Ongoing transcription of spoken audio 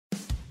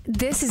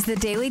This is the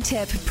Daily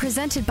Tip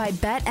presented by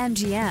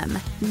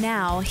BetMGM.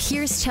 Now,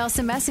 here's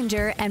Chelsea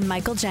Messenger and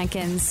Michael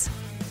Jenkins.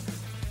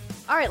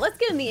 All right, let's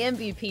get in the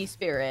MVP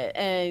spirit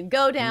and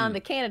go down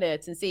the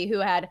candidates and see who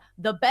had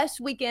the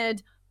best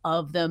weekend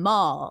of them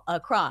all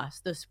across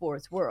the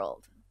sports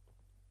world.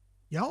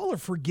 Y'all are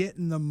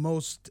forgetting the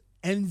most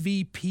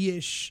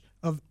MVP-ish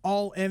of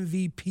all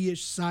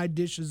MVP-ish side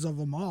dishes of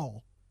them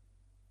all.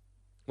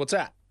 What's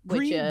that?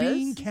 Green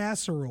bean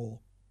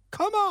casserole.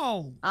 Come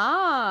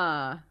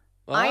on.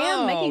 I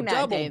am making that,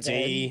 double David.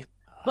 D.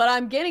 But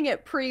I'm getting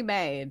it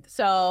pre-made,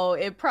 so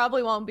it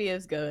probably won't be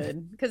as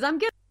good. Because I'm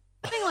getting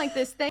like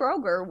this thing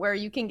Kroger where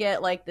you can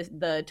get like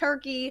the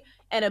turkey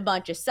and a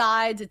bunch of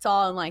sides. It's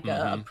all in like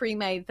a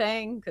pre-made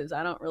thing because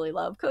I don't really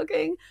love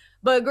cooking.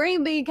 But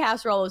green bean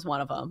casserole is one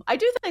of them. I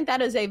do think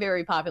that is a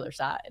very popular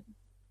side.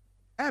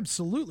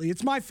 Absolutely.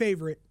 It's my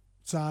favorite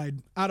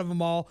side out of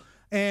them all.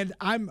 And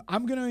I'm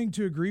going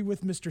to agree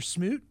with Mr.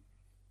 Smoot.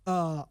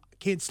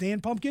 Can't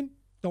stand pumpkin.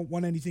 Don't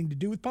want anything to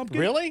do with pumpkin.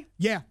 Really?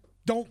 Yeah.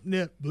 Don't.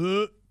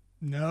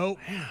 No.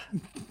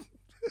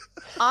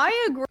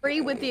 I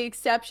agree with the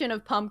exception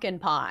of pumpkin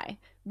pie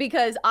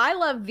because I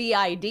love the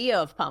idea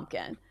of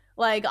pumpkin.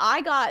 Like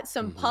I got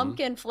some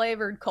pumpkin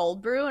flavored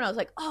cold brew and I was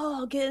like, oh,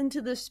 I'll get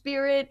into the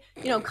spirit,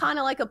 kind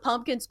of like a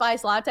pumpkin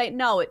spice latte.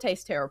 No, it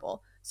tastes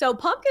terrible. So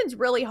pumpkin's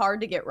really hard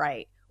to get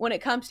right when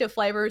it comes to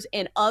flavors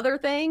in other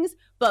things.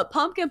 But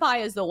pumpkin pie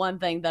is the one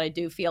thing that I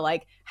do feel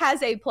like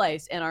has a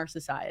place in our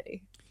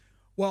society.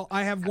 Well,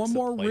 I have one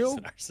more real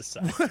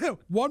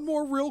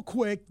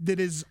quick that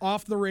is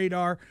off the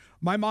radar.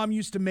 My mom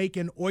used to make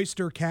an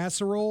oyster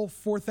casserole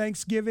for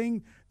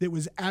Thanksgiving that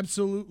was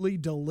absolutely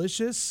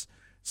delicious.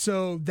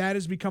 So that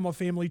has become a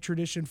family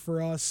tradition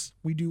for us.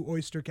 We do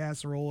oyster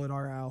casserole at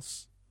our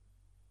house.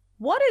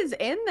 What is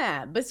in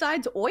that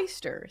besides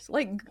oysters?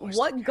 Like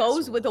what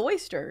goes with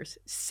oysters?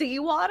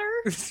 Seawater?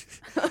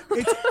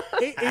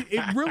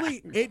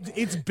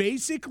 It's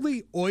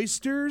basically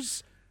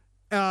oysters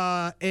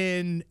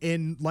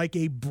in like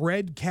a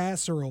bread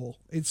casserole.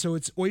 So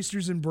it's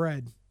oysters and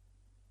bread.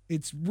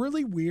 It's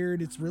really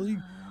weird. It's really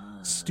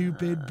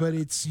stupid, but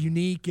it's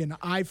unique, and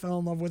I fell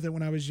in love with it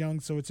when I was young,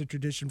 so it's a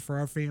tradition for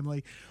our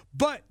family.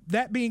 But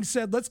that being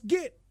said, let's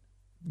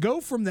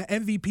go from the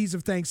MVPs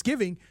of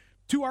Thanksgiving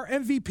to our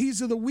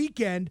MVPs of the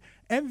weekend.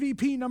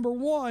 MVP number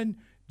 1,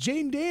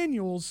 Jane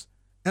Daniels,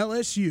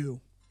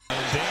 LSU.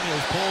 And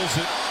Daniels pulls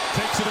it,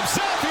 takes it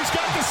himself. He's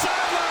got the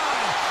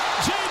sideline.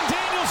 Jane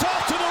Daniels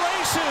off to the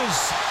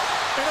races.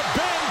 And a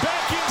bang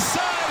back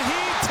inside.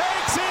 He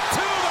takes it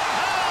to the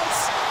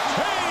house.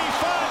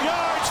 85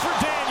 yards for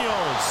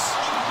Daniels.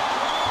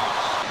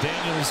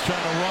 Daniels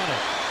trying to run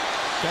it.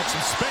 Got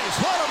some space.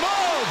 What a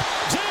move.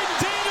 Jane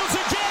Daniels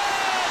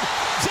again.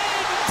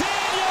 Jane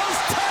Daniels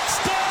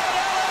touchdown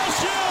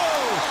LSU.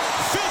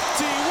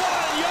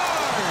 51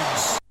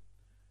 yards.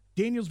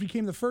 Daniels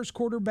became the first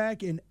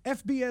quarterback in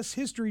FBS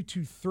history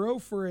to throw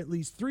for at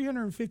least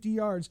 350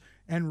 yards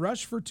and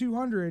rush for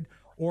 200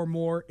 or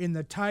more in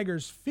the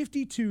Tigers'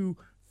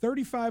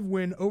 52-35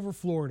 win over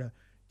Florida.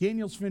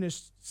 Daniels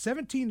finished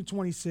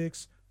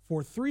 17-26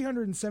 for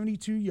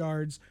 372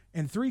 yards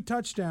and 3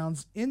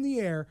 touchdowns in the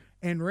air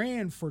and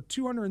ran for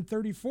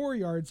 234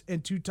 yards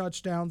and 2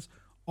 touchdowns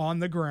on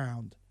the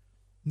ground.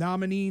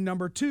 Nominee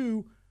number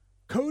 2,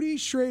 Cody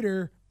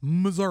Schrader,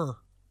 Missouri.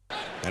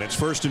 And it's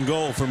first and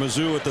goal for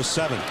Mizzou at the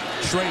 7.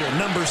 Schrader,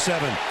 number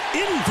 7,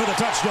 in for the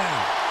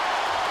touchdown.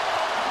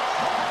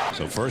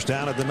 So first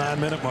down at the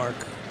 9-minute mark.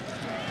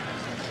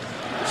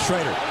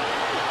 Schrader.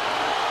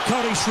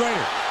 Cody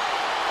Schrader.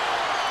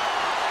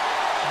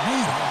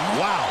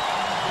 Wow.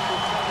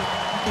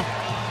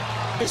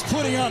 Is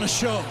putting on a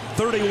show.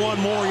 31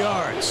 more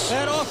yards.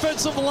 That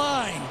offensive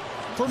line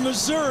for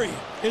Missouri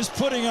is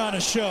putting on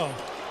a show.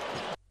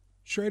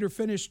 Schrader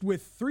finished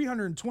with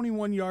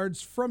 321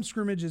 yards from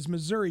scrimmage as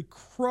Missouri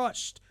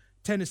crushed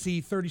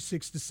Tennessee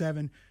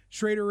 36-7.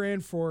 Schrader ran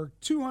for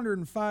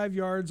 205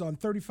 yards on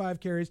 35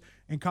 carries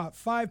and caught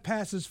 5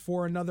 passes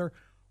for another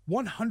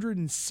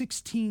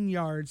 116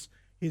 yards.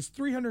 His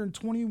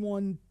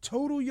 321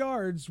 total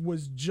yards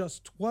was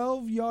just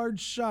 12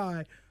 yards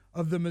shy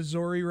of the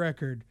Missouri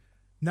record.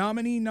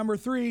 Nominee number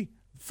 3,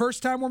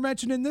 first time we're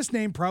mentioning this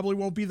name, probably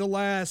won't be the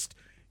last,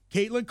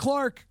 Caitlin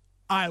Clark,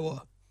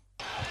 Iowa.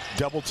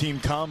 Double team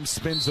comes,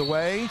 spins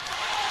away.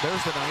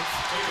 There's the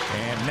 9th.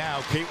 And now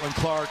Caitlin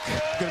Clark.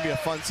 It's going to be a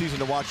fun season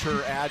to watch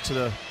her add to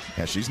the...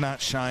 Yeah, she's not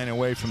shying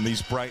away from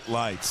these bright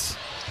lights.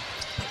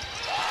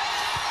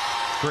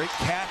 Great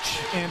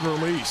catch and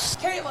release.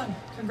 Caitlin,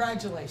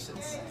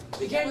 congratulations.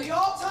 Became the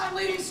all-time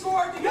leading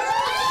scorer in the game.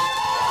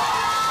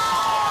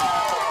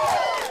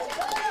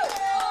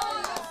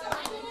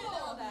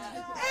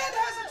 And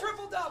has a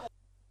triple-double.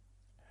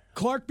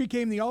 Clark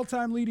became the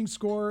all-time leading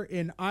scorer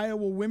in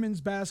Iowa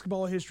women's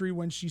basketball history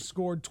when she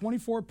scored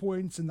 24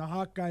 points in the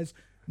Hawkeyes'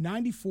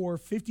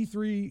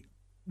 94-53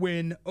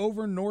 win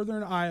over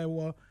Northern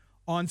Iowa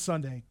on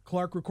Sunday.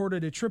 Clark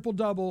recorded a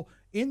triple-double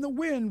in the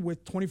win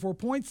with 24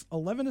 points,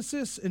 11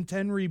 assists, and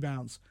 10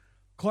 rebounds.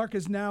 Clark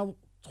has now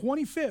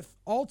 25th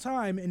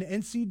all-time in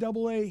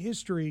NCAA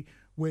history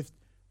with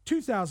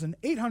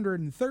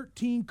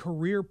 2,813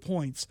 career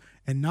points.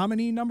 And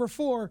nominee number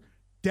 4,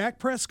 Dak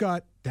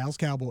Prescott, Dallas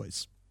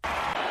Cowboys.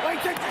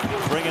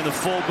 Bringing the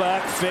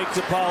fullback, fakes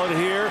to Pollard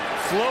here,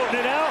 floating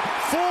it out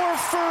for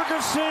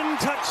Ferguson,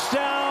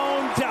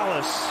 touchdown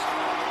Dallas.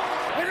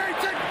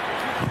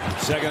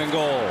 Second and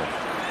goal.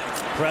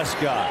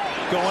 Prescott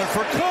going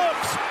for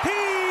Cooks.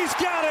 He's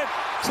got it.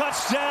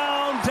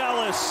 Touchdown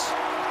Dallas.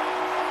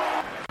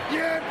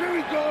 Yeah, here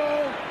we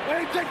go.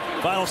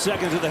 Final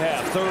seconds of the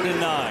half, 3rd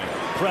and 9.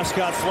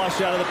 Prescott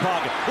flushed out of the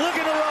pocket.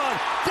 Looking to run.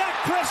 Dak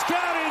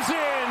Prescott is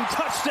in.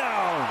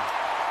 Touchdown.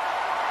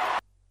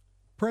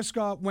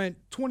 Prescott went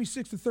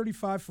 26 to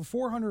 35 for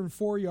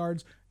 404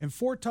 yards and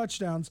 4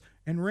 touchdowns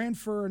and ran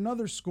for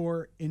another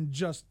score in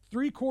just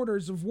 3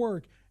 quarters of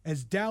work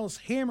as Dallas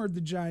hammered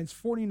the Giants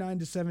 49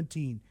 to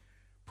 17.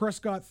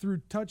 Prescott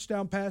threw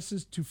touchdown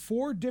passes to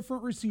 4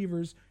 different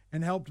receivers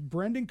and helped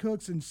Brendan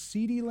Cooks and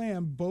CeeDee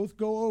Lamb both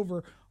go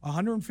over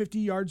 150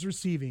 yards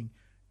receiving.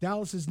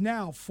 Dallas is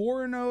now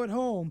 4-0 at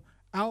home,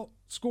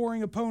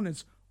 outscoring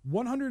opponents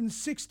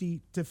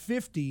 160 to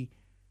 50.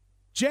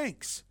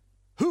 Jenks,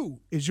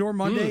 who is your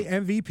Monday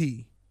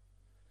MVP?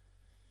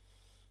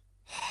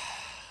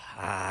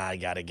 I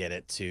got to get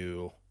it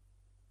to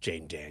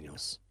Jaden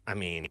Daniels. I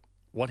mean,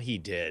 what he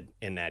did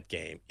in that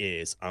game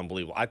is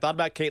unbelievable. I thought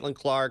about Caitlin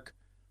Clark.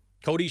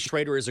 Cody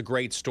Schrader is a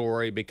great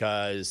story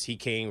because he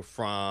came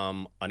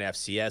from an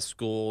FCS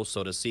school,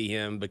 so to see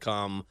him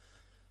become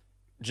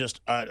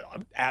just an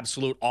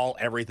absolute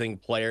all-everything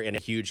player in a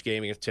huge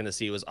game against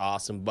Tennessee was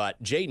awesome.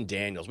 But Jaden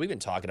Daniels, we've been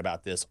talking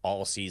about this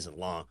all season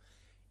long.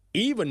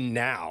 Even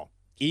now,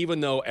 even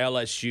though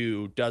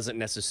LSU doesn't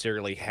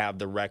necessarily have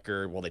the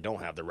record, well, they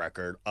don't have the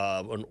record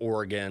of an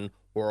Oregon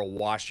or a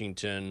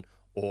Washington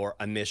or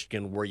a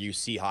Michigan where you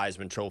see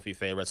Heisman Trophy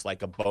favorites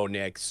like a Bo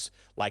Nix,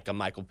 like a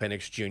Michael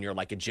Penix Jr.,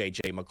 like a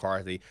J.J.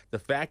 McCarthy. The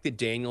fact that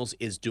Daniels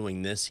is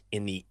doing this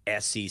in the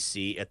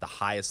SEC at the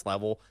highest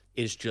level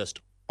is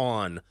just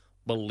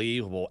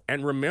unbelievable.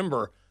 And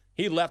remember,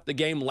 he left the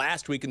game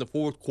last week in the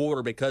 4th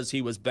quarter because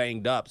he was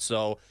banged up.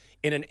 So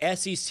in an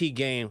SEC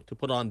game to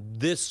put on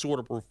this sort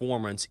of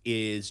performance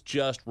is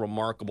just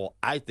remarkable.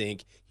 I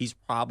think he's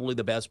probably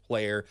the best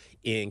player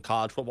in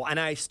college football. And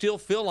I still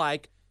feel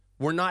like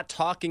we're not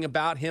talking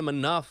about him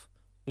enough,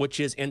 which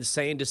is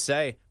insane to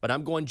say. But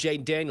I'm going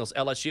Jaden Daniels,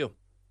 LSU.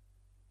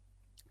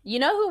 You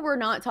know who we're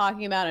not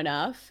talking about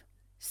enough?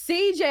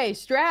 CJ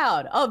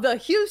Stroud of the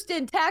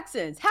Houston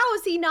Texans. How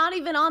is he not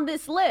even on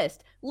this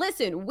list?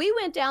 Listen, we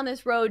went down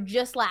this road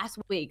just last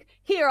week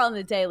here on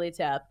the Daily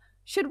Tip.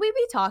 Should we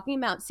be talking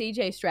about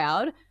CJ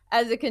Stroud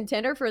as a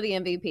contender for the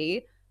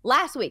MVP?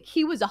 Last week,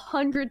 he was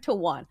 100 to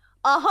 1.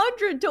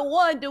 100 to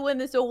 1 to win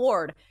this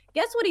award.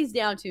 Guess what he's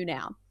down to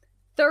now?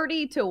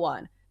 30 to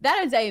 1.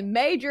 That is a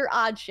major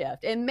odd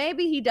shift, and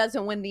maybe he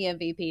doesn't win the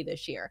MVP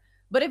this year.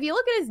 But if you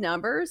look at his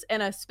numbers,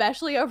 and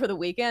especially over the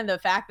weekend, the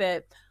fact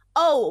that,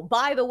 oh,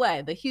 by the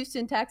way, the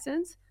Houston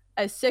Texans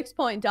as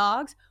 6-point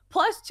dogs,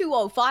 plus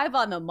 205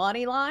 on the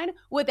money line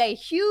with a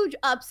huge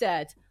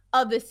upset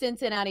of the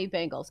Cincinnati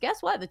Bengals.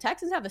 Guess what? The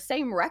Texans have the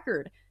same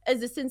record as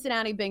the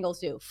Cincinnati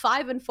Bengals do,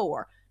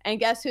 5-4. And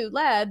guess who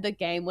led the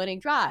game-winning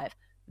drive?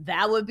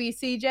 That would be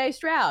CJ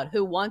Stroud,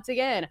 who once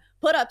again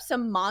put up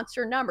some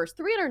monster numbers,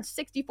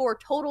 364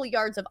 total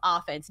yards of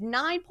offense,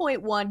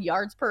 9.1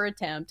 yards per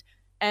attempt.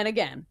 And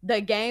again, the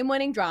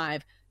game-winning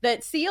drive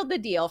that sealed the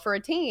deal for a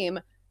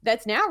team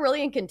that's now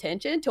really in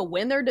contention to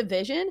win their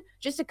division,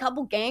 just a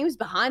couple games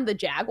behind the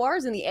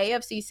Jaguars in the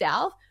AFC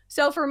South.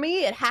 So for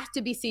me, it has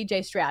to be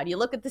CJ Stroud. You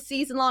look at the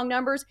season-long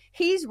numbers,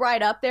 he's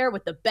right up there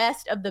with the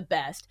best of the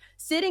best,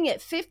 sitting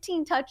at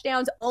 15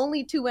 touchdowns,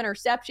 only 2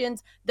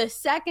 interceptions, the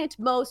second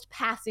most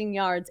passing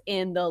yards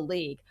in the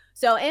league.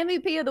 So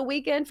MVP of the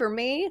weekend for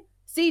me,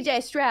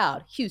 CJ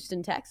Stroud,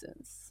 Houston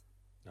Texans.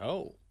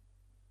 Oh.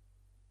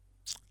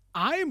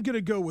 I am going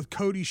to go with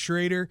Cody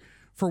Schrader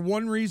for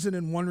one reason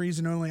and one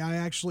reason only. I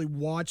actually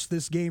watched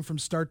this game from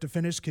start to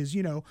finish because,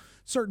 you know,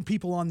 certain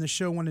people on the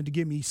show wanted to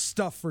give me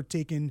stuff for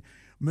taking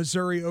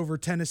Missouri over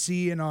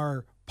Tennessee in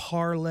our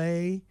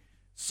parlay.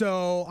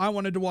 So I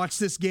wanted to watch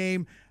this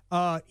game.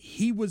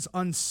 He was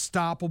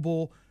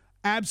unstoppable,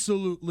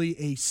 absolutely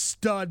a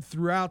stud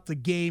throughout the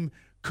game,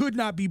 could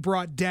not be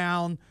brought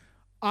down.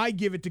 I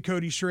give it to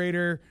Cody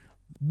Schrader,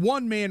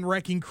 one-man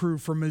wrecking crew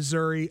for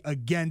Missouri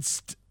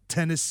against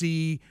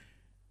Tennessee.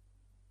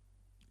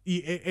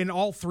 And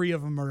all 3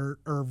 of them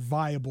are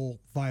viable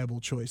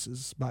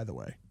choices, by the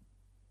way.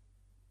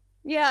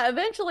 Yeah,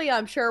 eventually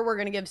I'm sure we're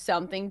going to give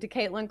something to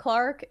Caitlin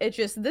Clark. It's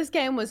just this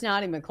game was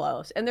not even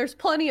close. And there's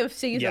plenty of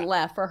season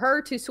left for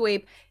her to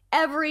sweep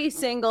every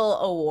single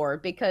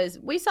award because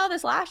we saw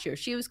this last year.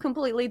 She was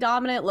completely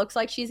dominant. Looks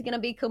like she's going to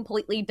be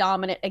completely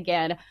dominant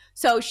again.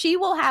 So she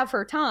will have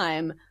her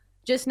time,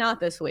 just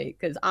not this week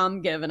because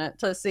I'm giving it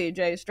to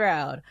CJ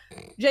Stroud.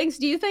 Jenks,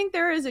 do you think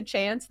there is a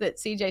chance that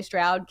CJ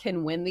Stroud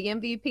can win the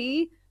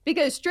MVP?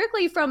 Because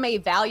strictly from a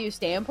value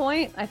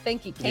standpoint, I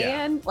think he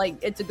can. Yeah. Like,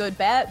 it's a good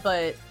bet,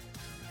 but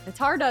it's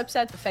hard to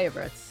upset the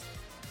favorites.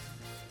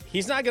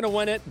 He's not going to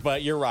win it,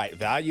 but you're right.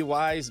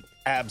 Value-wise,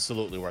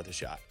 absolutely worth a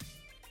shot.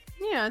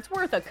 Yeah, it's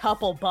worth a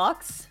couple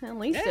bucks. At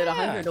least at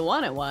 100 to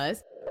 1 it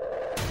was.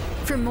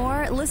 For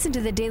more, listen to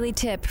the Daily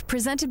Tip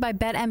presented by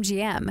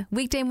BetMGM.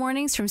 Weekday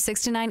mornings from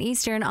 6 to 9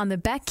 Eastern on the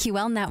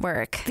BetQL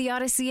network, the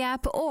Odyssey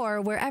app,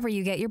 or wherever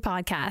you get your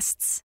podcasts.